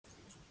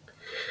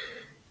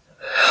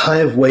I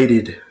have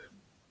waited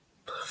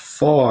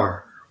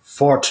far,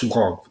 far too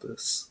long for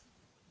this.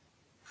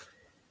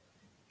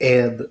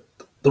 And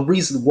the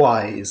reason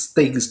why is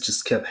things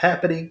just kept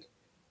happening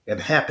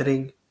and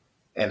happening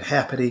and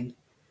happening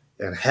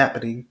and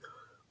happening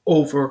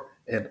over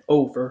and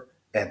over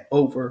and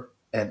over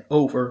and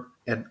over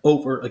and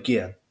over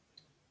again.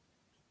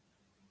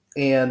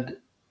 And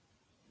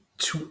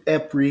to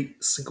every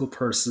single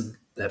person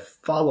that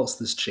follows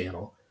this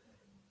channel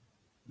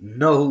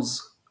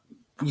knows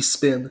we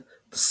spend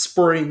the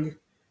spring,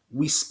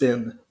 we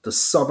spend the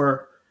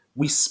summer,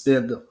 we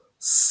spend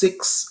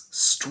 6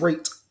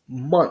 straight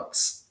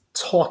months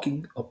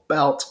talking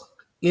about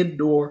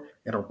indoor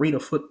and arena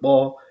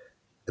football,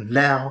 and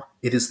now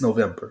it is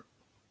November.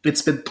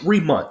 It's been 3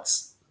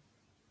 months,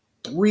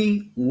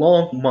 3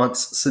 long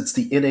months since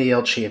the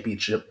NAL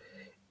championship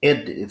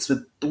ended. It's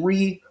been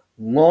 3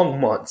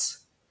 long months,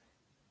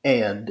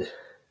 and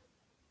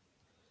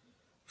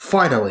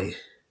finally,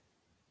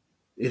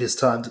 it is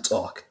time to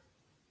talk.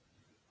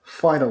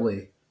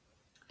 Finally,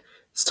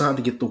 it's time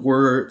to get the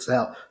words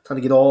out, time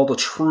to get all the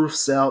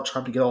truths out,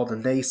 time to get all the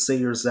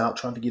naysayers out,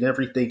 trying to get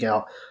everything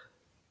out.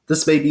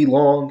 This may be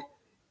long.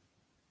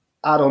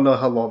 I don't know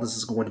how long this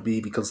is going to be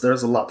because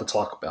there's a lot to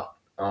talk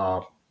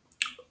about.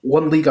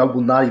 One league I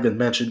will not even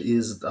mention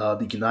is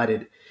the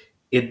United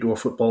Indoor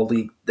Football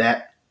League.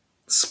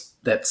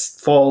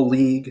 That's fall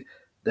league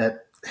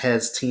that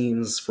has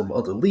teams from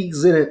other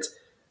leagues in it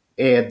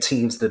and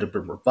teams that have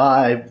been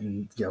revived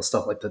and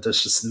stuff like that.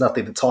 There's just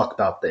nothing to talk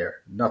about there.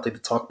 Nothing to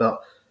talk about.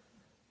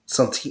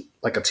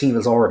 Like a team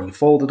is already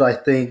folded, I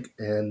think,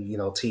 and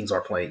teams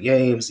are playing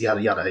games,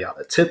 yada yada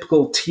yada.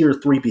 Typical tier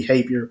 3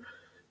 behavior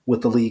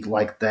with a league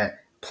like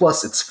that.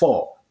 Plus, it's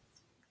fall.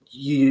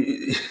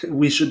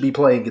 We should be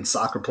playing in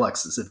soccer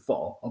plexes in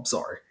fall. I'm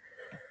sorry,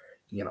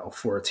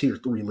 for a tier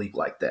 3 league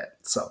like that.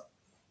 So,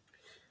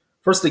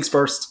 first things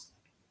first.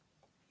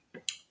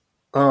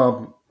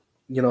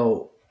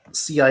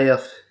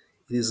 CIF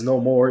is no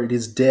more. It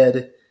is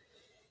dead.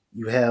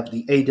 You have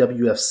the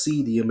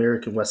AWFC, the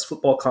American West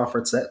Football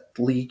Conference. That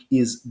league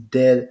is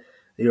dead.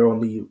 They are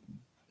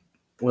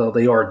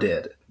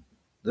dead.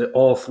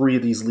 All three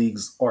of these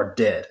leagues are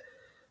dead.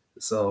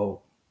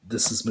 So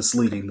this is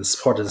misleading. This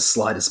part of the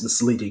slide is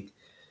misleading.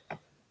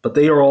 But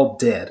they are all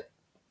dead.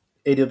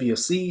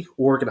 AWFC,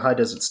 Oregon High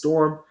Desert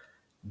Storm,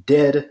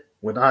 dead.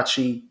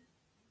 Wenatchee,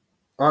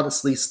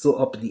 honestly, still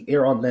up in the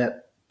air on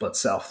that. But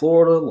South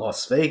Florida,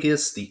 Las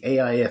Vegas, the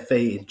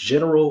AIFA in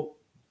general,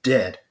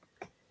 dead.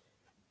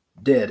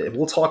 Dead. And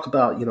we'll talk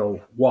about,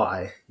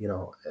 why,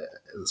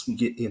 as we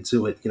get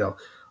into it.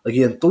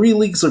 Again, 3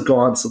 leagues are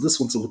gone, so this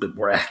one's a little bit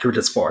more accurate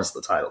as far as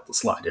the title of the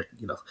slide.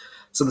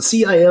 So the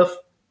CIF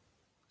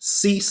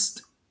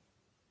ceased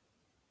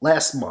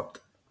last month.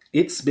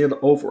 It's been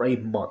over a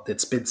month.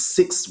 It's been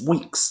 6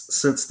 weeks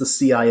since the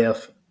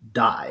CIF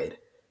died.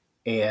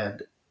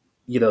 And,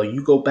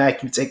 you go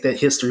back, you take that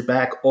history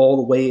back all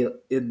the way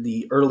in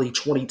the early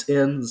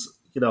 2010s,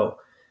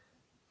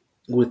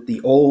 with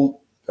the old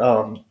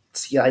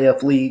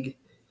CIF league.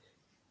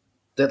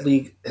 That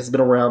league has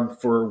been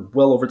around for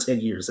well over 10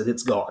 years, and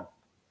it's gone,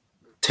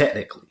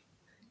 technically.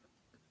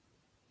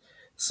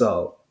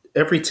 So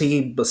every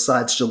team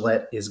besides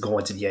Gillette is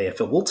going to the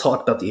AFL. We'll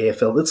talk about the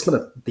AFL.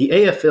 The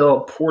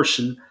AFL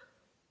portion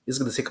is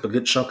going to take up a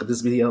good chunk of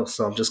this video,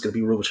 so I'm just going to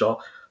be real with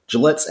y'all.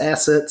 Gillette's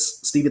assets,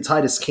 Steven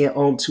Titus can't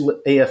own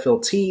 2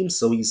 AFL teams,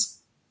 so he's,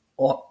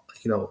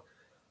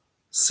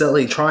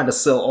 trying to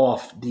sell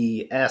off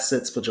the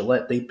assets for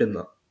Gillette. They've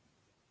been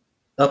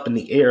up in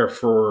the air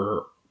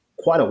for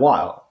quite a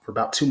while, for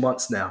about 2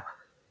 months now.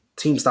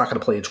 Team's not going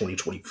to play in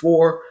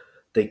 2024.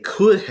 They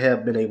could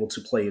have been able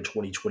to play in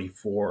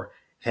 2024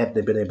 had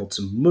they been able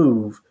to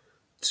move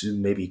to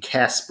maybe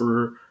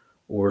Casper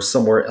or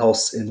somewhere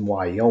else in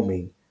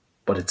Wyoming.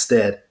 But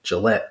instead,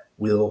 Gillette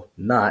will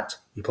not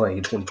be playing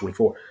in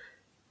 2024.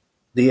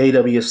 The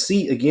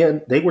AWFC,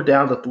 again, they were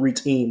down to 3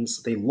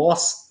 teams. They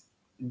lost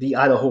the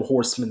Idaho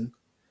Horsemen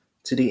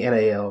to the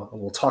NAL,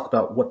 and we'll talk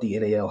about what the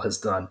NAL has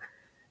done.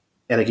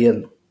 And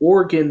again,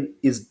 Oregon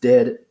is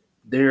dead.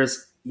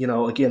 There's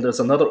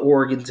another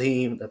Oregon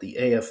team that the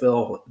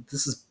AFL,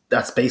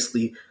 that's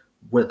basically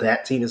where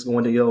that team is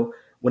going to go.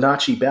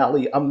 Wenatchee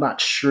Valley, I'm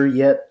not sure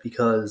yet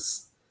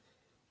because,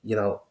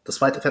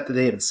 despite the fact that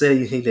they haven't said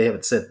anything, they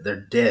haven't said they're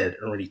dead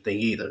or anything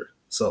either.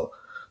 So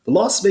the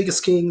Las Vegas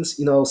Kings,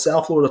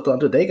 South Florida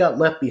Thunder, they got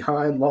left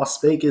behind.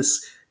 Las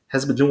Vegas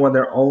has been doing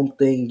their own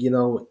thing,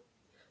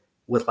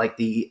 with like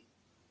the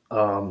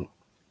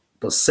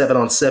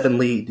 7-on-7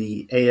 league,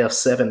 the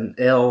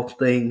AF7L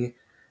thing.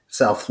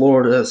 South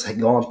Florida has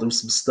gone through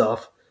some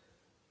stuff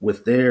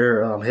with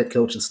their head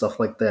coach and stuff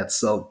like that.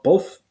 So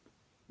both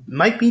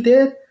might be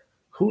dead.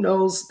 Who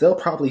knows? They'll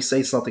probably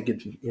say something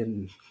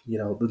in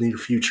the near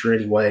future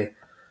anyway.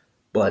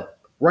 But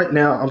right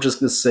now, I'm just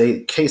going to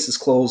say case is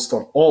closed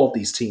on all of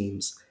these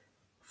teams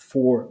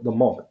for the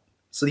moment.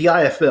 So the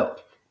IFL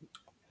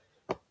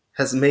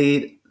has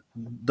made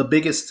the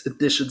biggest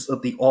additions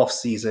of the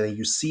offseason.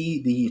 You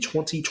see the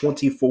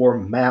 2024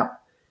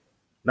 map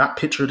not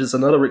pictured as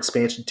another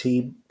expansion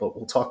team, but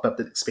we'll talk about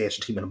the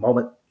expansion team in a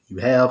moment. You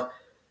have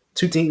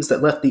two teams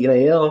that left the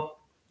NAL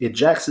in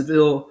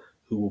Jacksonville,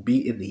 who will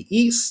be in the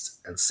East,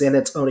 and San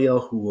Antonio,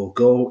 who will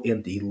go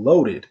in the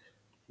loaded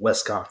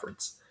West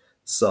Conference.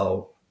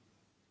 So,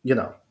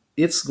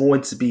 it's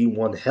going to be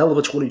one hell of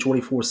a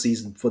 2024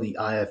 season for the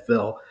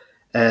IFL.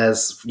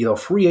 As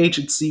free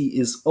agency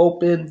is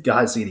open,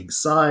 guys getting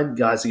signed,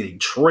 guys getting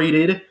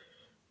traded.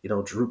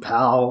 Drew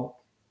Powell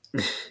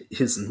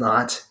is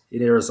not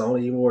in Arizona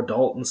anymore.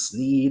 Dalton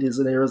Sneed is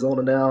in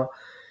Arizona now.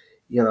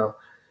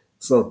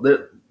 So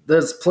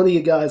there's plenty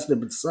of guys that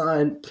have been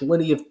signed.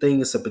 Plenty of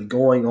things have been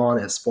going on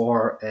as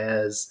far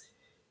as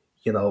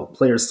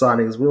player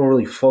signings. We don't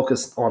really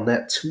focus on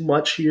that too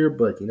much here,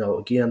 but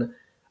again,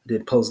 I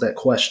did pose that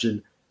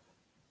question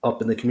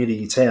up in the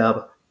community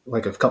tab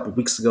like a couple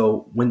weeks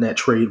ago when that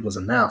trade was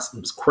announced.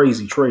 It was a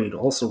crazy trade.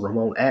 Also,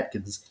 Ramon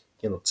Atkins,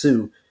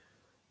 too.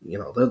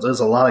 There's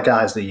a lot of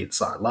guys that get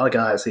signed. A lot of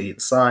guys that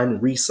get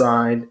signed,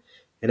 re-signed,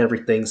 and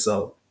everything.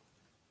 So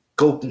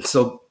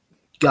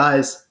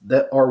guys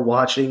that are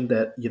watching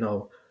that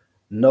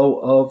know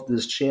of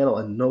this channel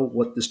and know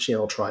what this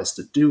channel tries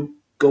to do,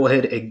 go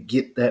ahead and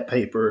get that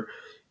paper.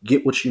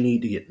 Get what you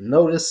need to get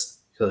noticed,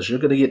 because you're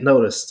going to get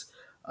noticed.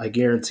 I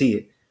guarantee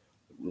it.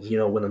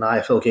 When an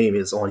IFL game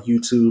is on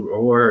YouTube,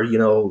 or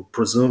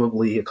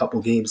presumably a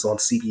couple games on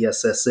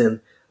CBSSN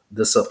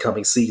this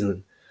upcoming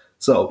season.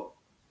 So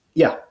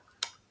yeah,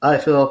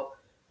 IFL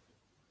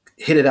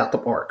hit it out the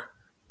park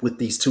with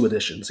these two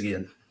additions.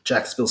 Again,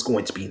 Jacksonville's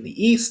going to be in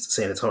the East,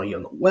 San Antonio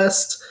in the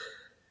West.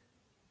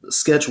 The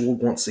schedule,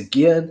 once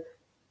again,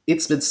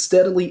 it's been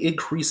steadily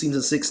increasing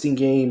to 16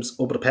 games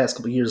over the past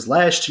couple of years.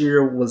 Last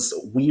year was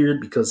weird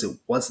because it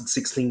wasn't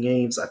 16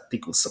 games. I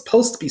think it was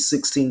supposed to be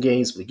 16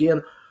 games, but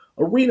again,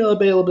 arena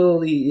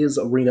availability is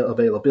arena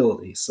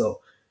availability.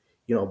 So,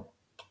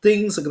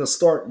 things are going to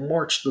start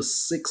March the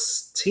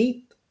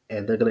 16th,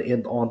 and they're going to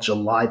end on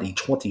July the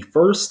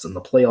 21st, and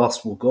the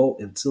playoffs will go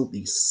until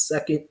the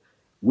second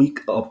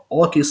week of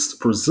August,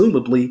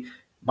 presumably.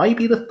 Might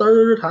be the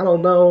third, I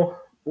don't know.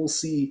 We'll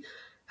see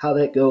how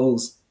that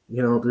goes.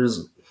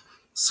 There's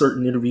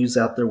certain interviews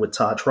out there with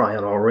Todd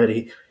Tryon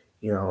already,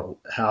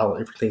 how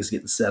everything's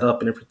getting set up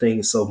and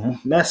everything. So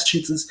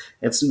Massachusetts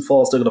and Sioux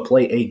Falls, they're going to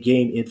play a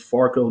game in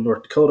Fargo,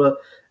 North Dakota,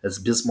 as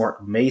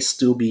Bismarck may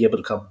still be able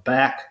to come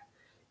back.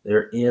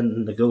 They're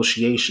in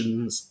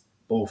negotiations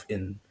both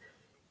in,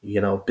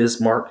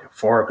 Bismarck,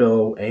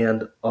 Fargo,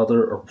 and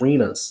other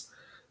arenas.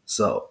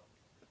 So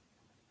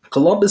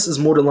Columbus is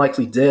more than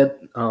likely dead.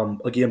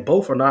 Again,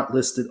 both are not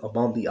listed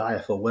among the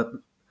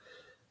IFL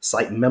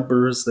website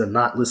members. They're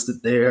not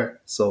listed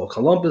there. So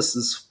Columbus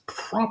has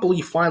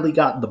probably finally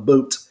gotten the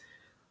boot.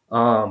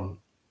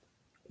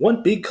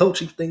 One big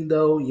coaching thing,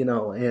 though,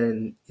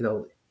 and,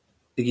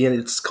 again,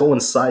 it's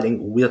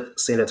coinciding with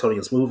San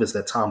Antonio's move, is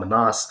that Tom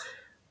Menas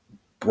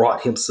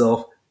brought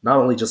himself, not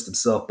only just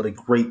himself, but a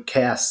great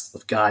cast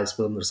of guys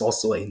with him. There's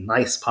also a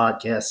nice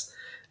podcast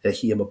that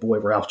he and my boy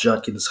Ralph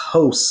Judkins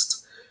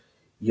host,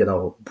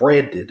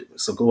 branded.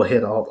 So go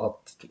ahead,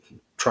 I'll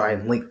try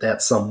and link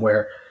that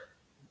somewhere.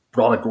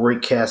 Brought a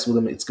great cast with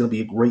him. It's going to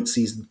be a great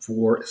season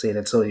for San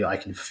Antonio. I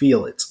can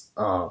feel it.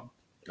 I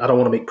don't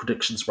want to make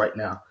predictions right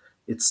now.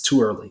 It's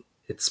too early.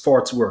 It's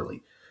far too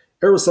early.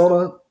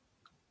 Arizona,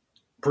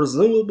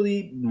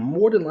 presumably,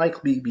 more than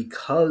likely,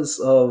 because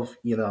of,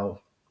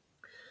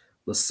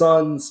 the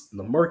Suns and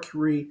the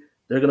Mercury,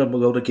 they're going to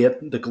go to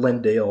get the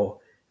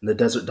Glendale and the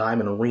Desert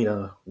Diamond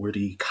Arena where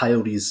the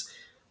Coyotes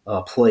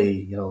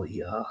play.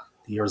 The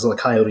Arizona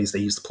Coyotes, they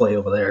used to play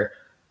over there.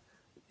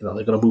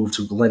 They're going to move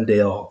to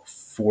Glendale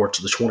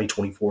to the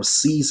 2024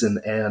 season.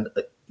 And,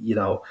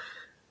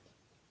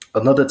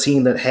 another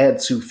team that had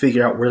to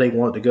figure out where they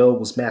wanted to go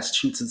was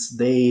Massachusetts.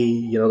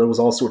 There was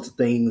all sorts of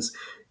things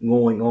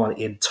going on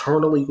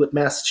internally with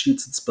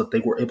Massachusetts, but they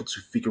were able to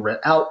figure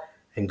it out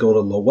and go to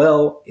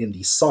Lowell in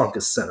the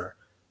Sonka Center.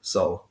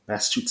 So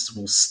Massachusetts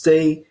will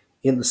stay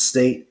in the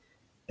state,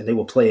 and they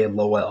will play in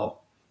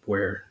Lowell,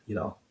 where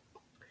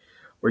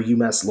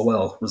UMass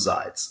Lowell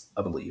resides,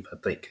 I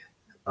think.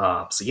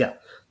 So yeah,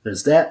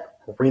 there's that.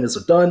 Arenas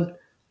are done.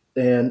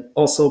 And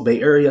also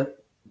Bay Area,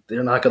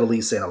 they're not going to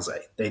leave San Jose.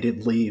 They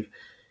didn't leave.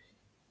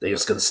 They're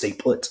just going to stay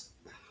put.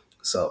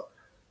 So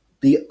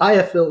the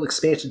IFL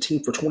expansion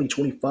team for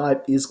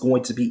 2025 is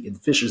going to be in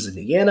Fishers,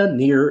 Indiana,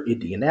 near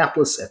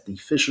Indianapolis at the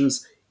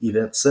Fishers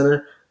Event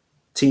Center.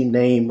 Team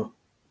name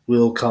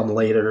will come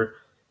later.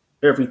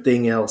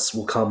 Everything else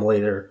will come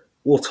later.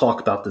 We'll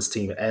talk about this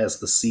team as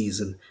the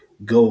season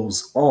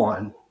goes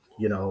on,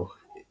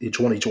 in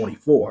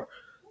 2024.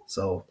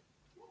 So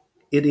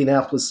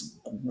Indianapolis,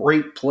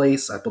 great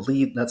place. I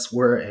believe that's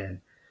where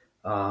an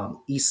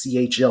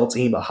ECHL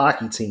team, a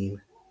hockey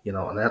team,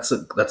 and that's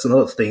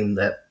another thing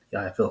that the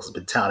IFL has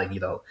been touting.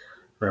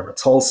 Remember,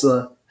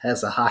 Tulsa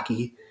has a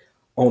hockey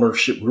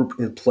ownership group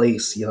in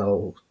place.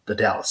 The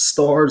Dallas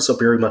Stars are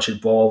very much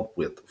involved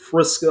with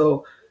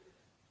Frisco.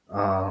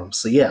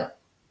 So yeah,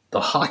 the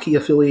hockey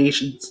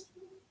affiliations,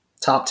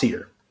 top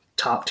tier.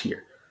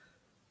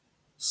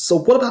 So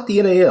what about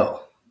the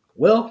NAL?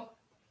 Well,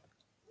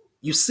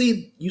 you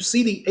see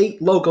the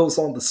 8 logos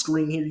on the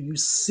screen here. You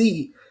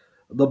see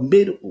the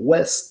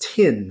Midwest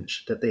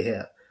tinge that they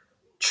have.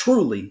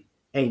 Truly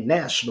a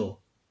national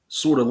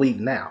sort of league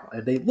now,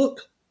 and they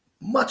look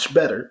much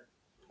better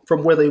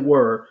from where they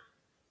were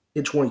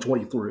in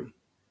 2023.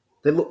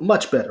 They look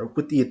much better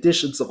with the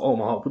additions of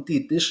Omaha, with the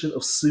addition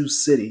of Sioux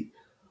City,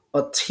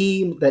 a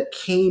team that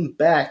came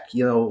back,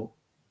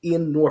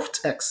 in North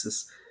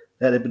Texas,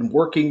 that had been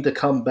working to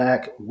come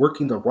back,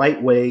 working the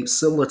right way,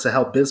 similar to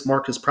how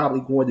Bismarck is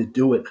probably going to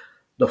do it.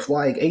 The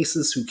Flying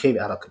Aces, who came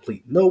out of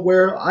complete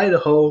nowhere,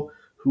 Idaho,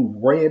 who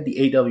ran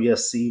the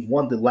AWFC,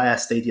 won the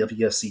last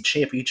AWFC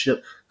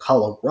championship,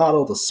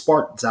 Colorado, the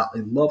Spartans out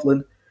in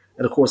Loveland,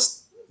 and of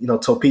course,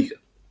 Topeka,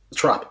 the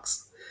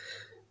Tropics.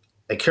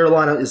 And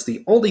Carolina is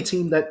the only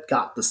team that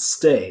got to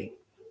stay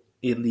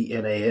in the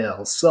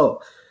NAL.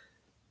 So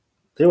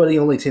they were the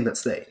only team that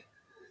stayed.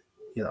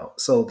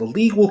 So the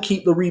league will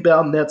keep the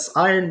rebound nets.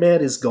 Iron Man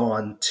is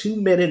gone. 2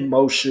 men in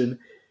motion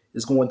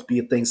is going to be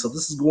a thing. So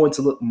this is going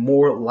to look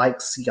more like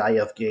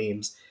CIF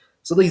games.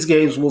 So these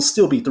games will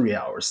still be 3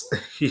 hours.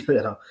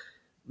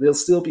 They'll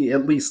still be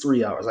at least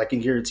 3 hours. I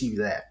can guarantee you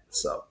that.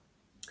 So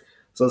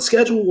the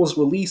schedule was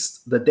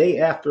released the day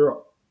after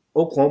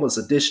Oklahoma's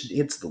addition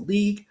into the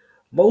league.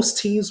 Most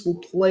teams will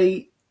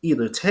play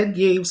either 10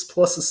 games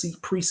plus a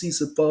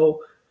preseason foe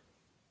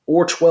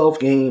or 12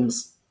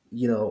 games.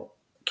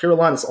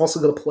 Carolina's also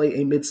going to play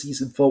a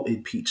midseason foe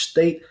in Peach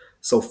State.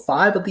 So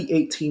 5 of the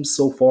 8 teams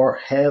so far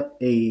have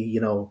a,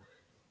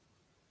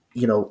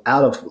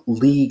 out of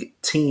league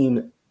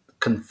team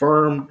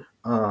confirmed.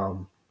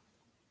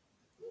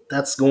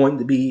 That's going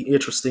to be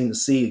interesting to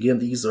see. Again,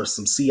 these are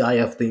some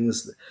CIF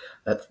things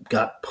that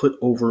got put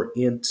over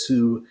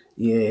into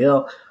the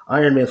AL.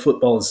 Ironman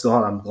football is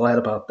gone. I'm glad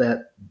about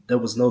that. There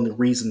was no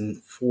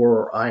reason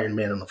for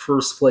Ironman in the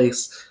first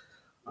place.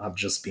 I'm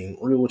just being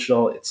real with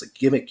y'all. It's a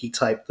gimmicky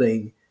type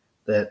thing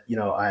that,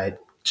 I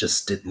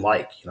just didn't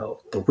like.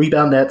 The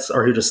rebound nets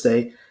are here to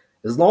stay.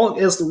 As long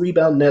as the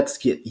rebound nets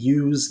get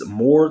used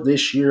more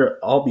this year,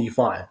 I'll be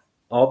fine.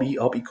 I'll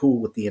be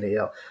cool with the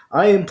NAL.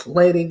 I am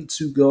planning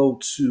to go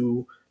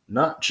to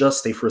not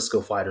just a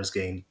Frisco Fighters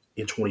game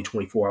in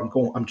 2024.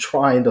 I'm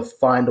trying to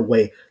find a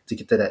way to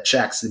get to that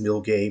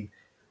Jacksonville game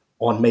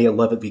on May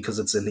 11th because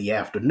it's in the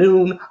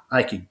afternoon.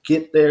 I could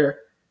get there,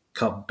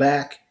 come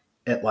back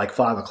at like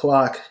 5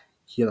 o'clock,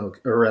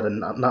 or at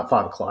not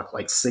 5 o'clock,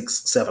 like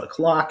 6, 7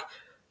 o'clock.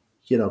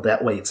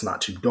 That way it's not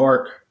too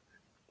dark.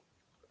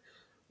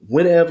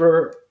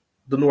 Whenever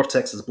the North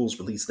Texas Bulls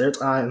release their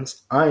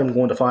times, I am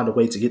going to find a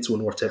way to get to a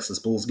North Texas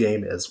Bulls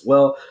game as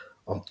well.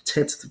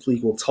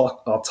 Tentatively,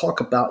 I'll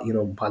talk about,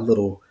 my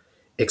little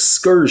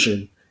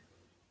excursion,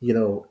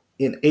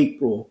 in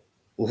April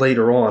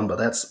later on, but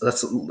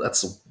that's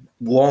a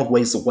long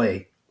ways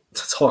away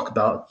to talk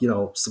about,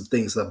 some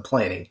things that I'm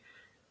planning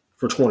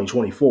for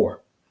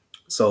 2024.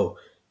 So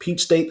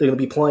Peach State, they're going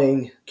to be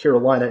playing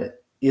Carolina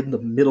in the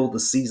middle of the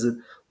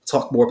season.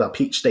 We'll talk more about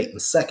Peach State in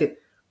a second.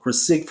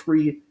 Chris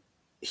Siegfried,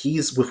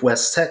 he's with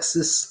West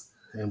Texas,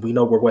 and we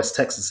know where West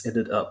Texas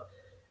ended up.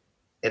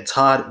 And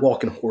Todd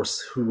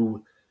Walkenhorst,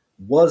 who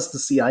was the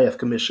CIF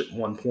commission at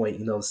one point.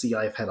 The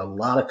CIF had a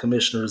lot of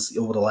commissioners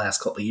over the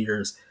last couple of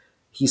years.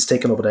 He's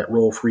taken over that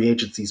role. Free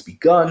agency's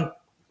begun.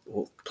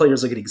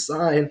 Players are getting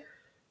signed.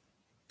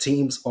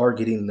 Teams are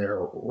getting their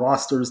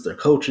rosters, their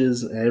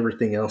coaches, and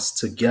everything else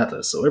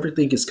together. So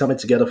everything is coming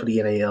together for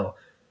the NAL.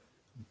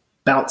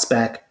 Bounce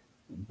back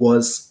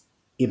was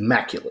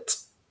immaculate.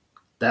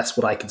 That's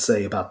what I can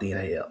say about the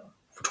NAL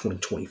for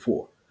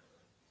 2024.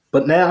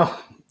 But now,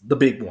 the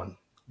big one,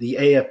 the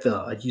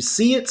AFL. You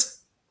see it?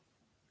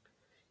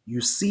 You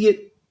see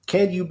it?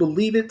 Can you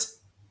believe it?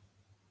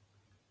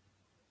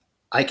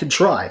 I can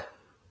try.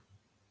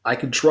 I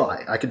can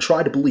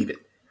try to believe it.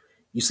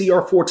 You see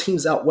our 4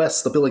 teams out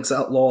west, the Billings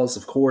Outlaws,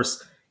 of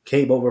course,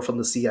 came over from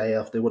the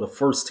CIF. They were the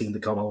first team to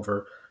come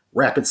over.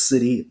 Rapid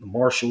City, the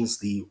Marshalls,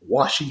 the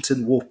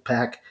Washington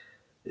Wolfpack,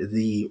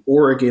 the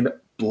Oregon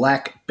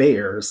Black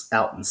Bears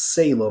out in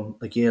Salem.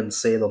 Again,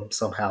 Salem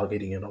somehow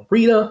getting an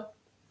arena.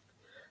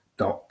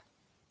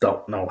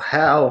 Don't know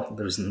how.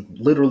 There's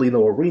literally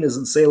no arenas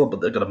in Salem,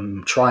 but they're going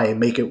to try and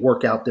make it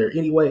work out there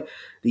anyway.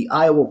 The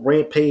Iowa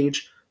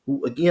Rampage,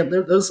 who, again,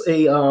 there was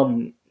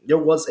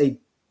a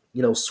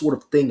sort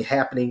of thing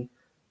happening.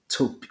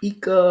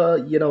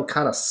 Topeka,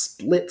 kind of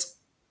split,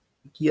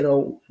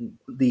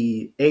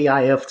 the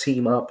AIF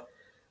team up.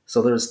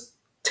 So there's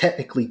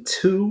technically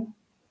 2,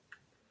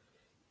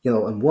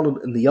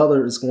 and the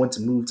other is going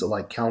to move to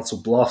like Council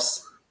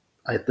Bluffs,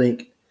 I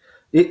think.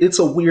 It's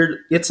a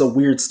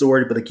weird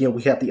story, but again,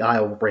 we have the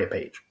Iowa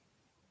Rampage,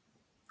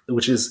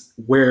 which is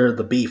where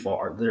the Beef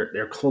are.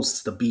 They're close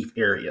to the Beef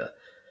area.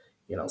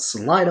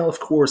 Salina,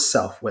 of course,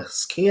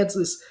 Southwest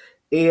Kansas,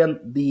 and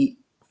the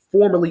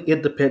formerly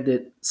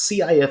independent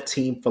CIF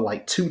team for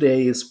like 2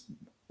 days,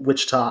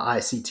 Wichita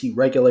ICT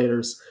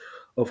Regulators,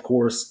 of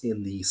course,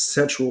 in the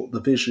Central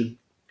Division.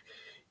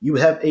 You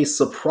have a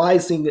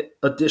surprising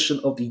addition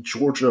of the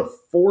Georgia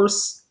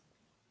Force,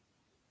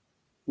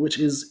 which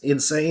is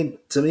insane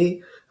to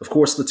me. Of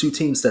course, the two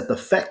teams that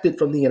defected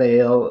from the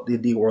NAL,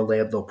 the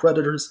Orlando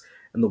Predators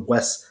and the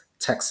West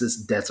Texas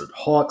Desert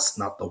Hawks,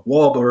 not the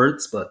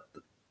Warbirds, but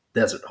the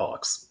Desert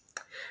Hawks.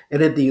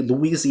 And then the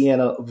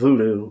Louisiana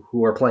Voodoo,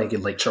 who are playing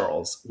in Lake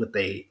Charles with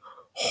a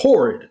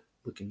horrid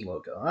looking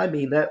logo. I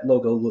mean, that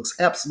logo looks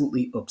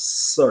absolutely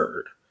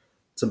absurd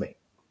to me.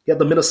 You have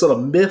the Minnesota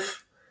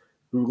Myth,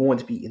 who are going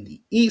to be in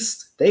the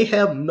East. They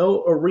have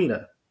no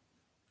arena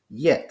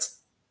yet.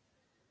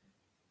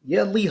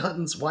 Yeah, Lee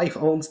Hutton's wife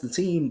owns the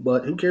team,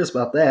 but who cares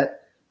about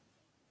that?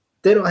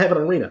 They don't have an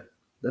arena.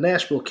 The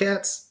Nashville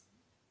Cats,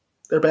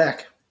 they're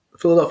back. The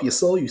Philadelphia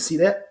Soul, you see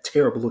that?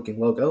 Terrible looking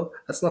logo.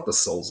 That's not the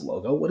Soul's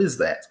logo. What is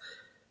that?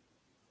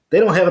 They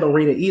don't have an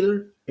arena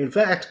either. In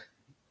fact,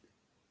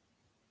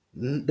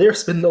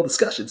 there's been no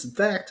discussions. In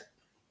fact,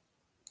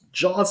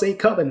 Jaws ain't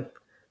coming.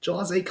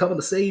 Jaws ain't coming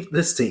to save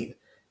this team.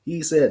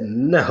 He said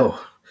no.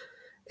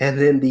 And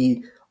then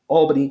the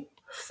Albany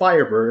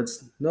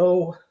Firebirds,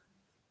 no,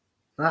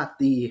 not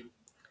the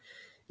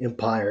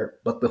Empire,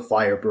 but the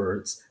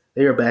Firebirds.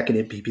 They are back in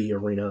MPP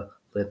Arena,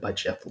 led by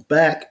Jeff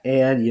LeBack.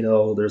 And,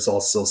 there's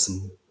also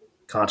some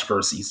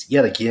controversies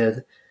yet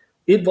again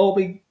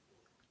involving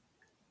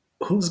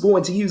who's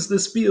going to use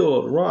this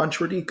field. Ron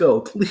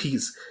Tradico,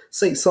 please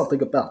say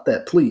something about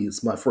that,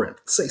 please, my friend.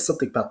 Say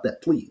something about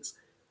that, please.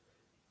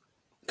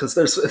 Because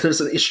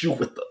there's an issue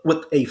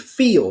with a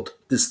field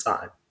this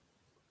time.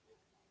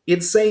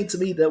 Insane to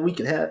me that we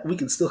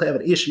can still have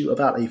an issue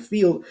about a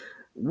field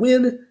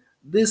when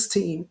this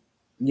team,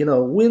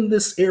 when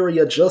this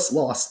area just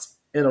lost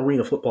an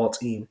arena football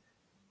team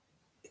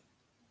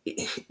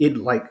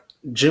in like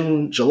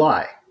June,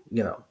 July,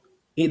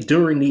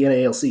 during the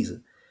NAL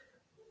season.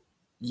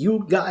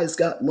 You guys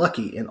got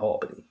lucky in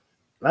Albany.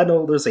 I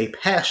know there's a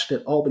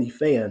passionate Albany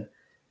fan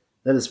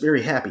that is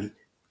very happy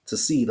to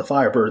see the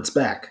Firebirds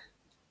back.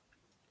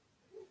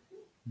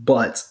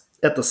 But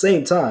at the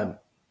same time,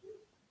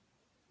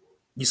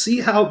 you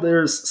see how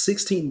there's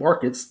 16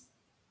 markets.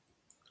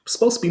 It's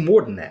supposed to be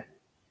more than that.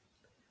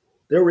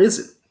 There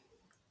isn't.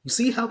 You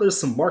see how there's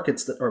some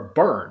markets that are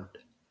burned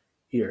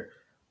here.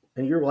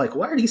 And you're like,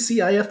 why are these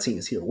CIF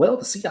teams here? Well,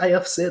 the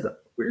CIF said that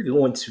we're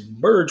going to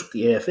merge with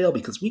the AFL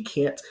because we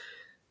can't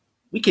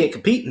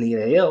compete in the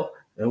NAL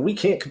and we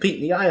can't compete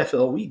in the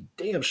IFL. We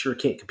damn sure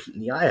can't compete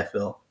in the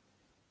IFL.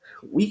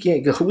 We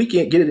can't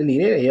get it in the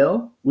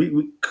NAL.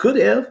 We could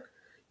have.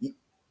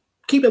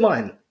 Keep in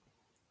mind,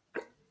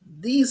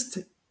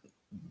 these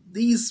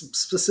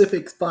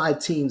specific 5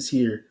 teams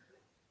here,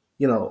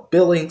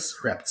 Billings,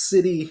 Rapid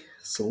City,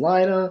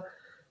 Salina,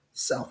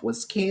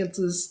 Southwest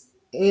Kansas,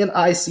 and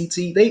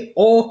ICT, they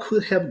all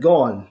could have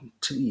gone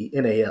to the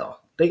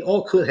NAL. They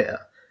all could have.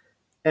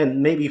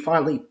 And maybe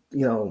finally,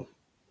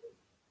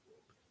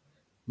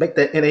 make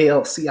that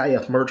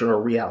NAL-CIF merger a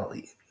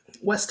reality.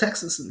 West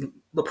Texas and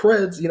the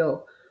Preds,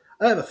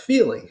 I have a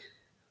feeling,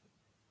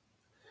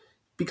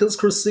 because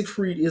Chris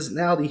Siegfried is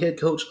now the head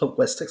coach of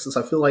West Texas,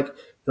 I feel like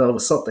there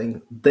was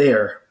something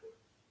there.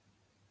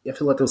 I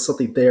feel like there was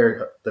something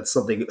there, that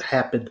something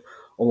happened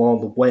along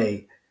the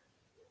way,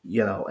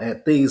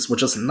 and things were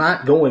just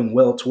not going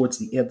well towards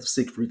the end of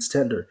Siegfried's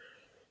tenure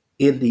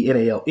in the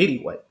NAL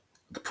anyway.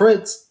 The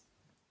Preds,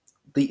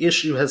 the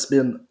issue has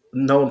been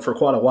known for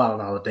quite a while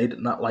now that they did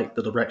not like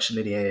the direction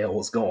the NAL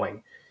was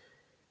going.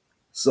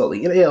 So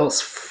the NAL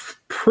was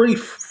pretty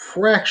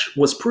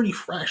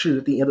fractured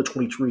at the end of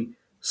 23.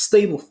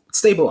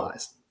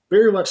 Stabilized.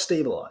 Very much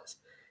stabilized.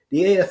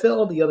 The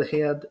AFL, on the other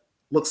hand,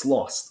 looks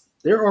lost.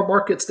 There are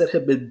markets that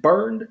have been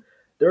burned.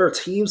 There are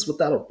teams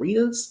without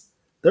arenas.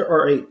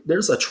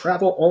 There's a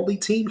travel-only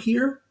team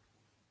here.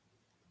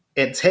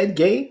 And 10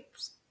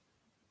 games.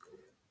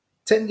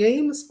 10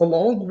 games,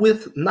 along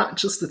with not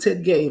just the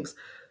 10 games.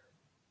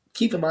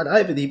 Keep in mind, I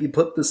haven't even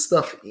put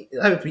some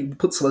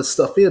of this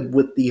stuff in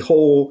with the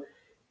whole,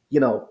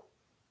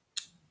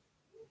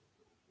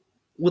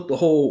 with the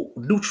whole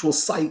neutral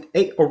site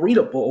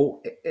Arena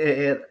Bowl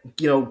and,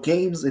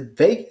 games in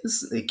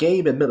Vegas, a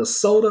game in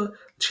Minnesota,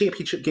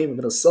 championship game in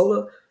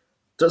Minnesota.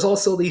 There's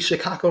also the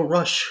Chicago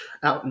Rush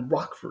out in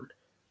Rockford.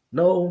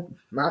 No,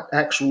 not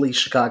actually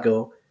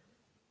Chicago.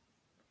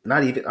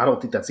 Not even, I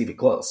don't think that's even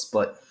close,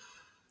 but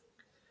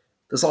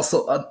there's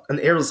also an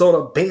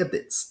Arizona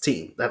Bandits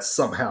team that's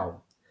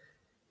somehow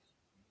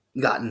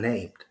got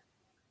named.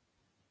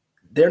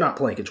 They're not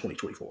playing in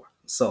 2024.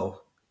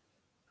 So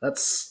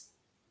that's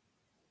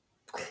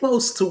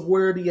close to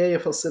where the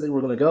AFL said they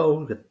were going to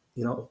go.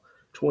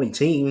 20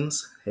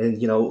 teams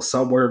and,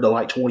 somewhere to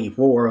like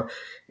 24.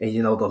 And,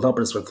 the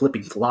numbers were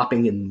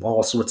flopping and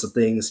all sorts of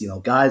things.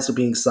 Guys are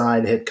being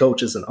signed, head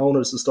coaches and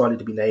owners are starting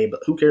to be named.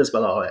 But who cares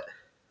about all that?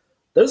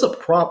 There's a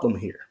problem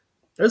here.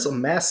 There's a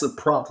massive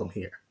problem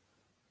here.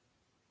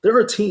 There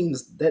are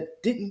teams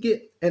that didn't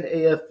get an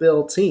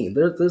AFL team.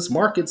 There's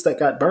markets that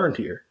got burned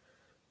here.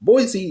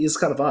 Boise is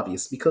kind of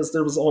obvious because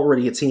there was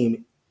already a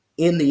team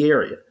in the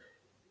area.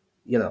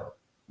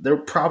 There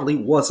probably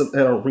wasn't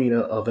an arena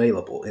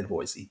available in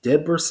Boise.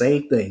 Denver,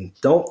 same thing.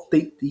 Don't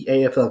think the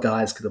AFL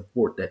guys could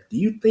afford that. Do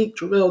you think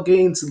Terrell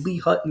Gaines and Lee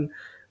Hutton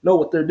know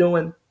what they're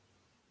doing?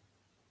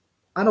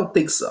 I don't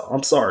think so.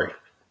 I'm sorry.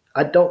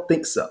 I don't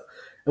think so.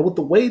 And with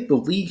the way the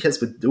league has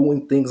been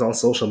doing things on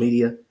social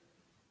media,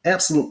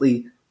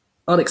 absolutely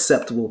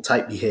unacceptable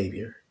type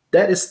behavior.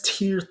 That is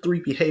tier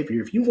 3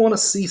 behavior. If you want to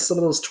see some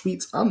of those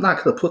tweets, I'm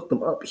not going to put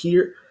them up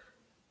here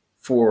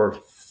for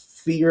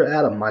fear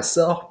out of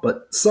myself,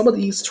 but some of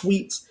these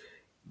tweets,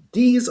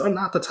 these are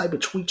not the type of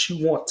tweets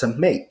you want to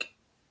make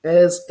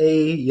as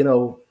a,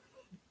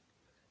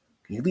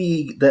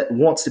 league that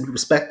wants to be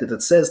respected,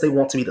 that says they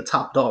want to be the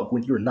top dog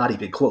when you're not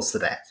even close to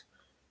that.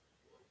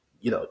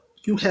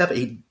 You have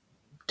a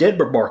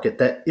Denver market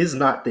that is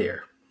not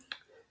there.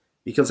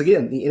 Because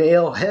again, the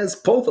NAL has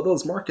both of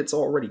those markets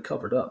already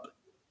covered up.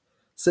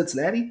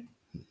 Cincinnati,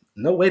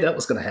 no way that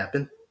was going to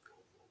happen.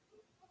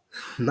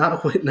 Not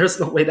a way, there's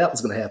no way that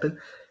was going to happen.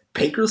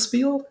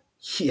 Bakersfield,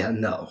 yeah,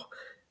 no.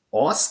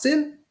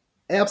 Austin,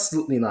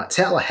 absolutely not.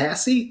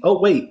 Tallahassee, oh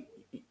wait,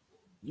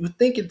 you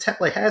thinking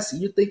Tallahassee?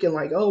 You're thinking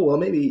like, oh well,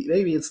 maybe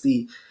it's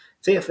the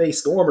TFA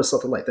Storm or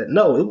something like that.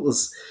 No, it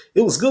was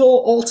good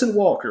old Alton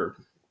Walker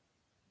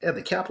and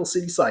the Capital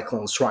City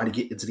Cyclones trying to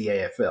get into the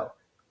AFL.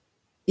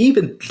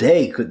 Even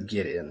they couldn't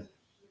get in.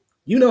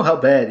 You know how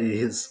bad it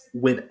is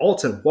when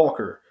Alton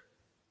Walker,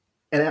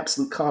 an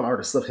absolute con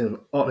artist of him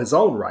on his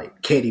own right,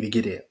 can't even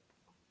get in.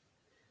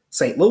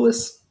 St.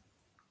 Louis,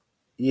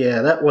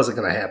 yeah, that wasn't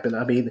going to happen.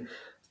 I mean,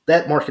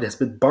 that market has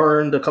been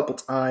burned a couple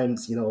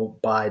times,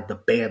 by the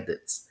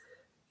Bandits,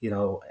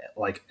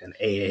 like an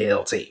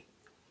AAL team.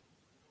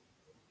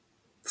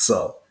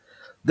 So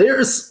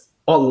there's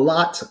a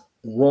lot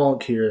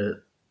wrong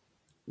here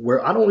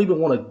where I don't even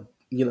want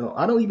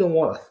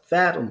to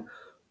fathom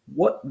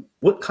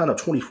what kind of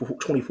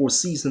 24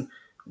 season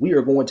we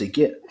are going to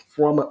get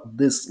from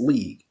this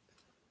league.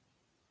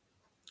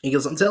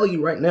 Because I'm telling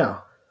you right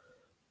now,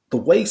 the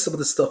way some of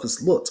this stuff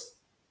is looked,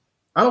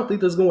 I don't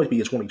think there's going to be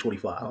a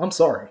 2025. I'm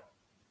sorry.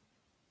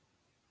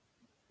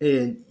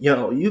 And,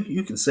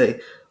 you can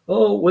say,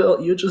 oh,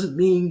 well, you're just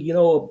being,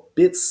 a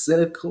bit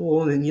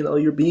cynical and,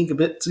 you're being a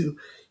bit too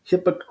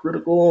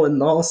hypocritical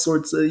and all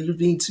sorts of, you're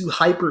being too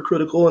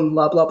hypercritical and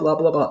blah, blah, blah,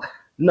 blah, blah.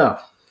 No.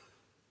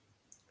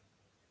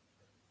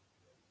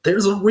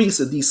 There's a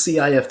reason these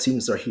CIF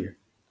teams are here.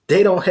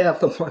 They don't have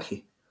the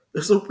money.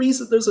 There's a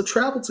reason there's a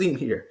travel team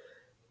here.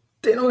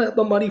 They don't have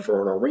the money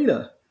for an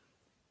arena.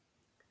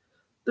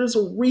 There's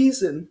a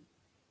reason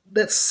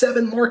that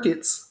 7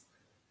 markets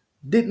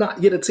did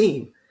not get a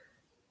team.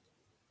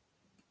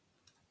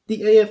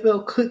 The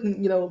AFL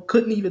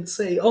couldn't even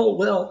say, oh,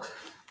 well,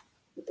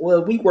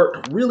 we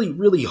worked really,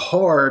 really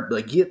hard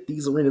to get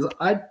these arenas.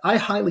 I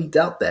highly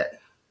doubt that.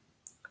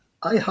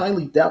 I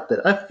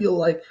feel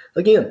like,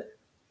 again,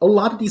 a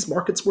lot of these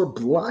markets were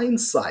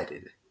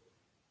blindsided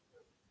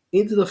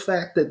into the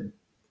fact that,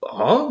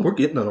 we're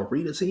getting an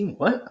arena team?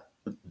 What?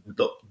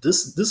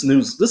 This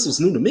was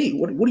new to me.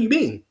 What do you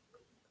mean?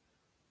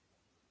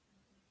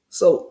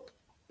 So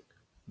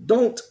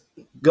don't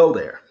go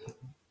there.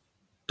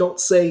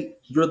 Don't say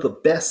you're the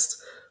best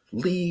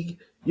league.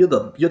 You're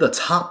the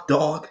top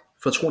dog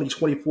for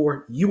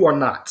 2024. You are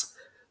not.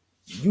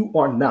 You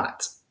are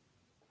not.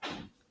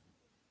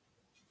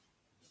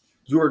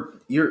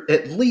 You're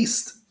at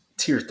least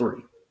tier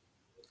 3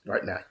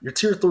 right now. You're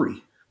tier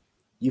 3.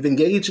 You've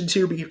engaged in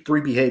tier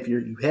 3 behavior.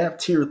 You have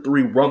tier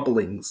 3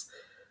 rumblings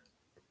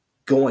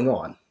going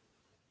on.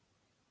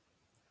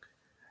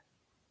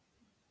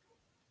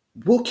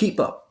 We'll keep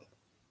up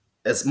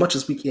as much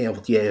as we can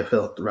with the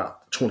AFL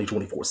throughout the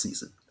 2024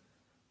 season.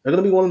 They're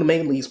going to be one of the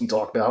main leagues we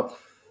talk about,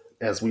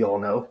 as we all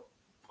know,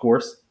 of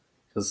course,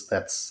 because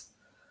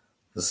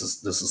this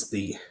is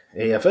the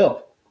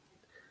AFL.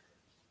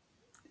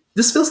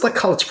 This feels like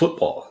college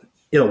football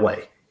in a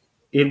way,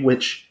 in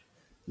which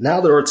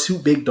now there are 2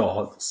 big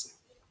dogs,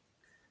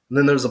 and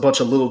then there's a bunch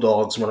of little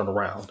dogs running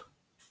around.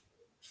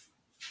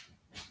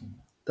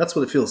 That's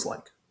what it feels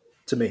like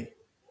to me.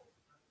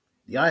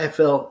 The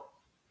IFL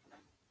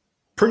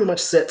pretty much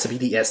set to be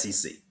the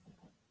SEC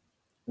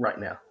right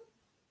now.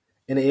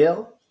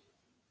 NAL,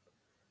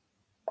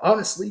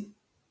 honestly,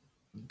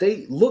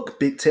 they look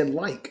Big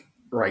Ten-like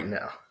right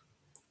now.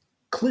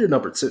 Clear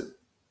number 2.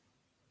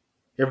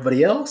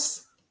 Everybody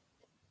else,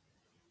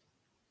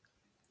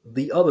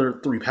 the other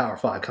 3 Power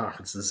 5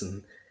 conferences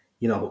and,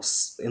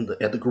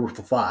 at the group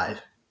of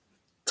 5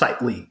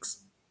 type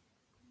leagues.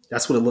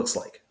 That's what it looks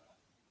like.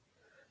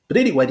 But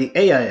anyway, the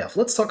AIF.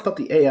 Let's talk about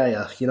the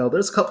AIF.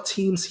 There's a couple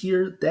teams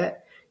here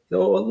that, are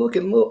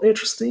looking a little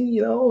interesting.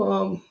 You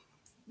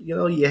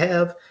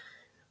have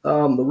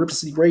the Ripper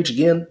City Rage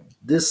again.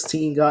 This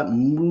team got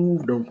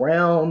moved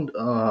around.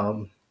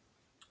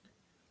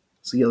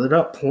 So they're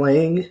not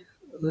playing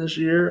this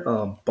year.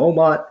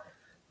 Beaumont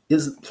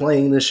isn't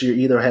playing this year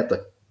either. I had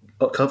to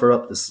cover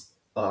up this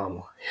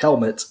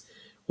helmet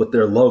with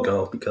their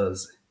logo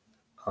because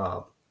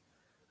they're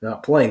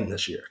not playing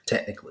this year.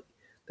 Technically,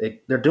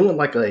 they're doing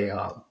like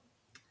a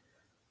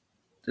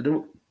they're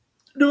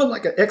doing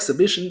like an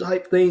exhibition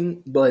type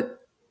thing. But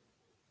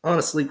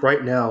honestly,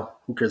 right now,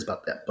 who cares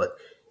about that? But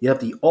you have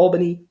the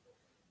Albany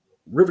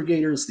River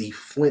Gators, the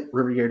Flint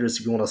River Gators,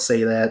 if you want to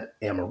say that.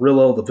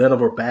 Amarillo, the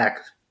Venom are back.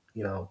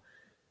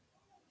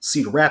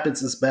 Cedar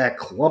Rapids is back.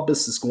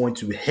 Columbus is going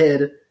to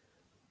head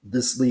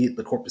this league.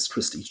 The Corpus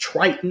Christi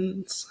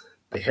Tritons,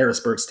 the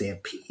Harrisburg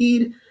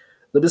Stampede,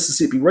 the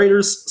Mississippi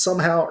Raiders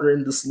somehow are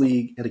in this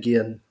league. And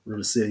again,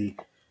 River City,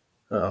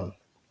 so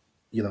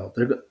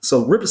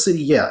River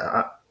City,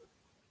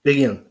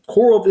 again,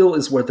 Coralville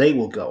is where they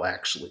will go,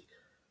 actually.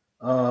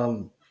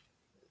 So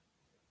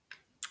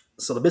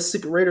the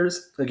Mississippi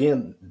Raiders,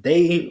 again,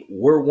 they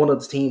were one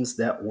of the teams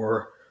that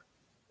were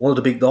one of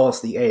the big dogs,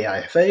 the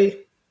AIFA.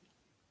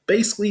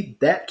 Basically,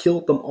 that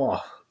killed them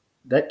off.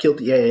 That killed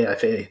the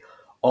AIFA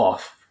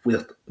off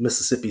with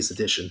Mississippi's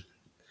addition.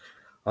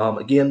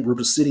 Again,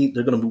 River City,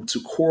 they're going to move to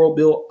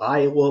Coralville,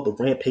 Iowa. The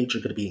Rampage are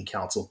going to be in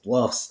Council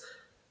Bluffs.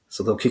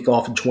 So they'll kick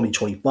off in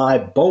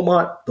 2025.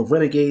 Beaumont, the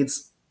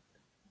Renegades,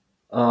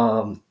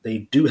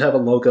 they do have a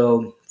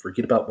logo.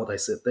 Forget about what I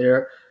said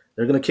there.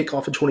 They're going to kick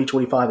off in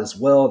 2025 as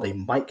well. They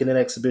might get an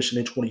exhibition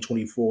in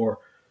 2024.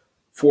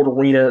 Fort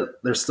Arena,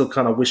 they're still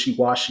kind of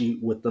wishy-washy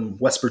with them.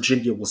 West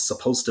Virginia was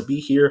supposed to be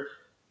here,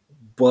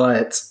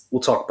 but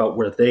we'll talk about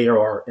where they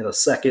are in a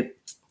second.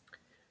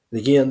 And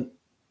again,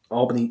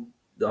 Albany,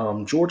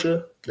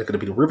 Georgia, they're going to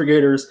be the River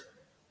Gators.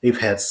 They've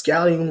had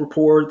scouting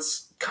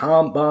reports,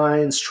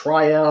 combines,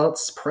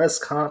 tryouts, press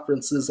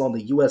conferences on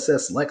the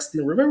USS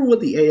Lexington. Remember when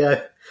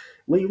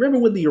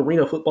the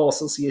Arena Football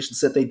Association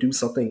said they do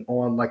something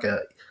on like a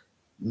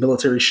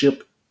military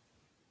ship?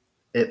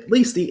 At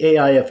least the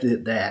AIF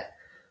did that.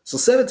 So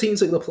 7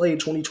 teams are going to play in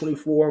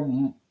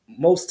 2024.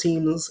 Most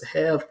teams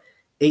have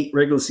 8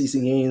 regular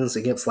season games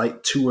against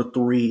like 2 or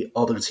 3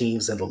 other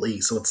teams in the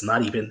league. So it's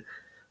not even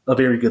a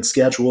very good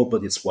schedule,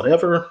 but it's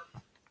whatever.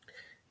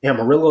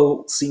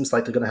 Amarillo seems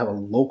like they're going to have a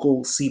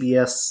local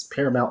CBS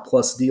Paramount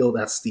Plus deal.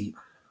 That's the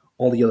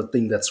only other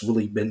thing that's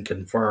really been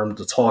confirmed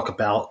to talk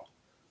about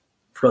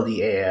for the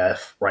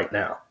AIF right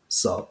now.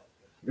 So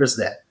there's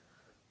that.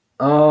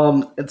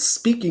 And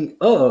speaking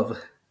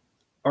of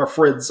our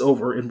friends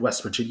over in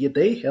West Virginia,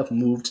 they have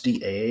moved to the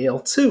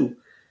AAL2.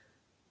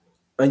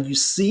 And you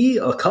see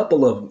a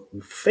couple of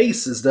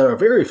faces that are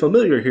very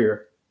familiar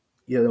here.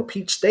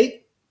 Peach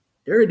State,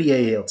 they're in the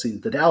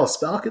AAL2. The Dallas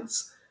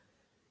Falcons,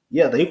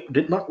 they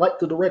did not like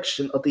the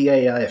direction of the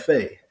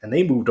AIFA, and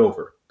they moved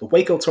over. The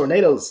Waco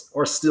Tornadoes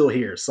are still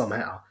here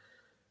somehow.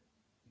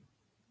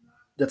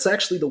 That's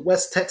actually the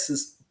West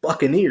Texas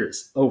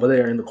Buccaneers over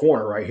there in the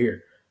corner right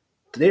here.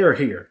 They're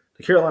here.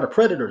 The Carolina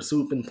Predators,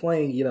 who've been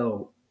playing,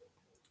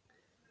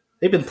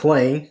 they've been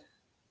playing,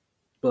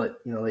 but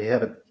they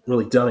haven't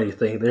really done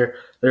anything.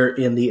 They're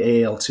in the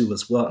AL2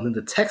 as well. And then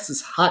the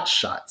Texas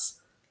Hotshots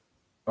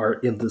are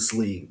in this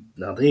league.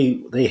 Now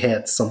they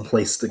had some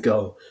place to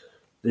go.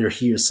 They're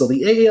here. So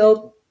the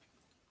AL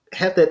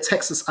had that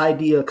Texas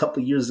idea a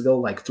couple of years ago,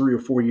 like 3 or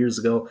 4 years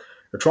ago.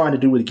 They're trying to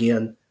do it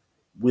again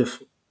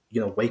with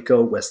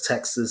Waco, West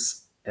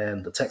Texas,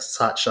 and the Texas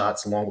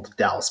Hotshots, along with the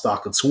Dallas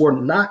Falcons, who are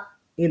not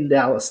in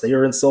Dallas. They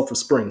are in Sulphur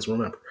Springs,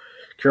 remember.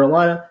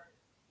 Carolina,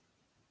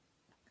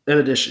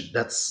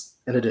 that's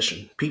an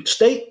addition. Peach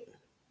State,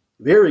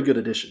 very good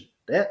addition.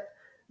 That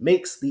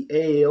makes the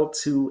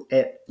AAL2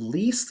 at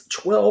least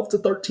 12 to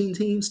 13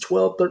 teams,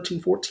 12,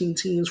 13, 14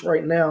 teams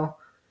right now.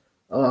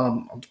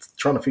 I'm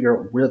trying to figure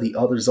out where the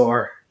others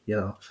are.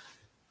 I'm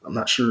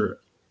not sure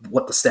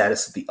what the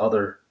status of the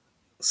other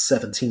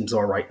 7 teams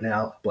are right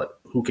now, but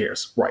who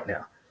cares right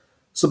now?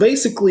 So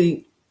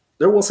basically,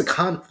 there was a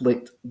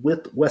conflict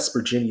with West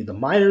Virginia. The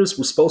Miners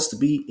were supposed to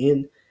be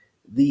in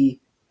the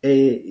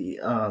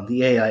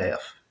AIF.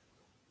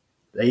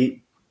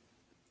 They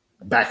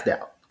backed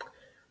out.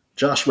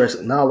 Josh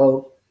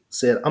Resignalo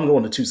said, I'm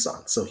going to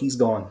Tucson. So he's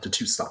gone to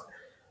Tucson.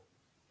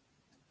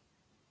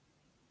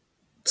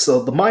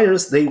 So the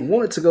Miners, they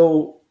wanted to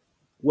go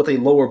with a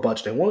lower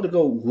budget. They wanted to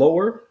go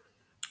lower.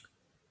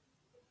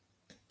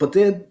 But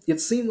then it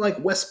seemed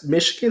like West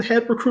Michigan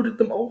had recruited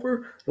them over.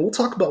 And we'll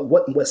talk about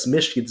what West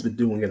Michigan's been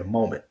doing in a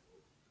moment.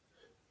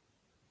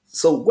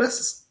 So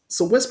West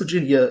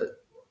Virginia,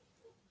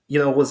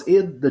 was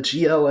in the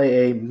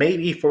GLAA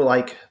maybe for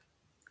like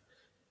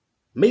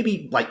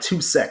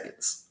 2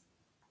 seconds.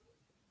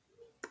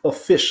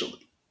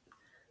 Officially.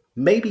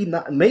 Maybe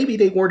not. Maybe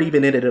they weren't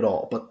even in it at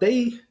all. But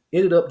they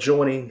ended up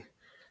joining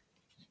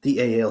the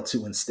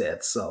AL2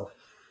 instead. So,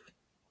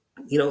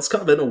 it's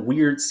kind of been a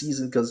weird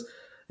season because,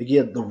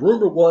 again, the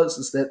rumor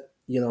is that,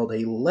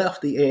 they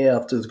left the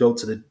AF to go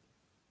to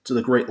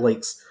the Great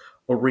Lakes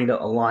Arena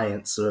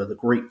Alliance or the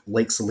Great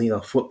Lakes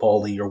Arena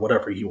Football League or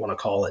whatever you want to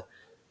call it.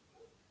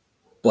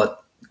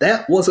 But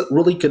that wasn't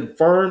really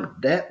confirmed.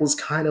 That was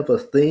kind of a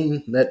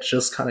thing that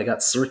just kind of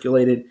got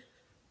circulated.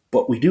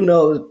 But we do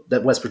know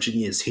that West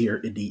Virginia is here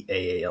in the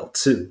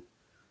AAL2.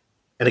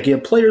 And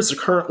again, players are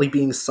currently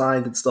being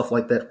signed and stuff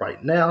like that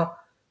right now.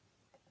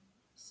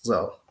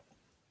 So,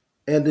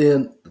 and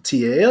then the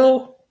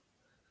TAL.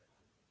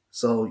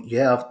 So you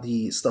have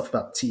the stuff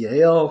about the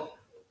TAL.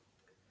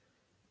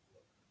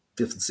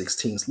 5th and 6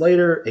 teams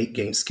later,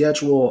 8-game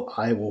schedule,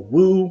 Iowa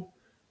Woo.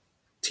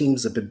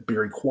 Teams have been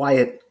very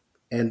quiet.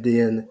 And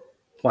then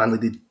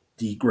finally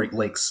the Great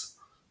Lakes,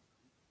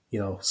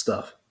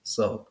 stuff.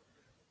 So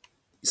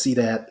you see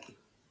that.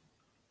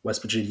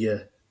 West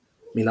Virginia.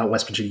 I mean, not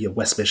West Virginia,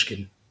 West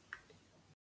Michigan.